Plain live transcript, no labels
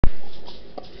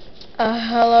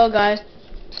Hello guys,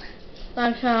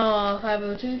 I'm channel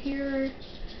 502 here,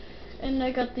 and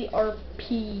I got the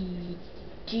RPG.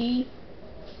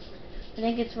 I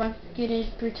think it's rocketed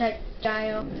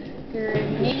projectile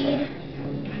grenade,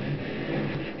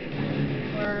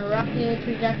 or rocketed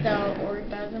projectile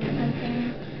orgasm or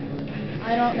something.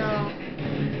 I don't know.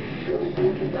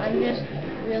 I'm just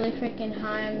really freaking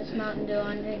high on this Mountain Dew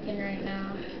I'm drinking right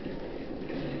now.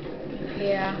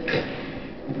 Yeah.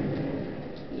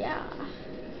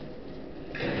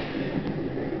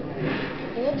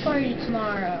 Pool party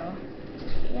tomorrow.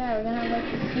 Yeah, we're gonna have like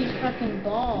this huge fucking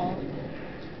ball.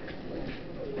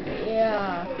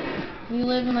 Yeah. If you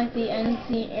live in like the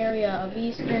NC area of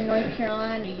Eastern North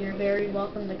Carolina, you're very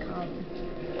welcome to come.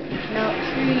 No,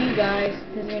 screw you guys,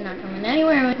 because you're not coming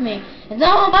anywhere with me. It's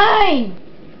all mine!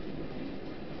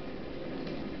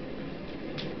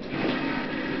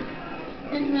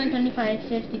 There's like 25,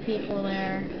 50 people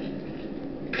there.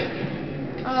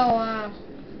 Oh wow.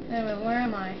 Anyway, where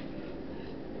am I?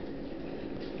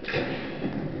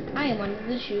 I wanted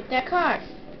to shoot that car.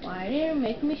 Why did it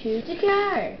make me shoot the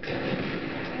car?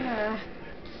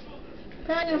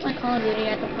 Probably gonna play Call of Duty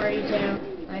at the party too,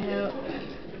 I hope.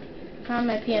 On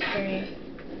my PS3.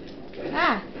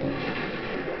 Ah!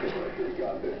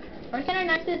 Why can't I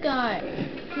knock this guy?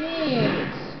 Jeez.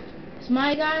 Is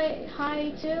my guy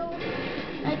high too?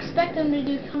 I expect him to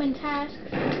do common tasks.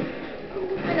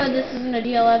 I know this isn't a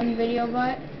D11 video,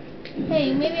 but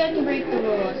hey, maybe I can break the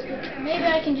rules. Maybe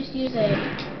I can just use a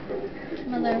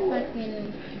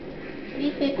motherfucking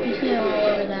B-52 all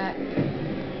over that.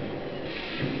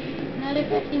 Another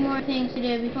 50 more things to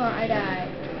do before I die.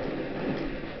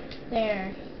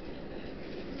 There.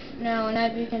 No,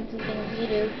 another 50 things to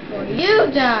do before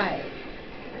you die.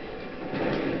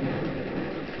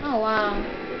 Oh wow.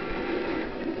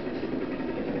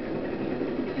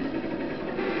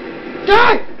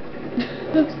 Die!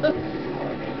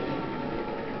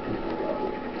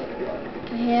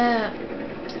 Yeah.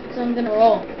 So I'm gonna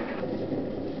roll.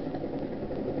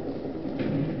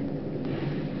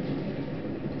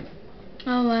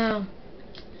 Oh wow.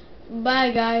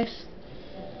 Bye guys.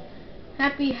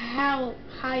 Happy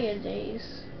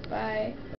holidays. Bye.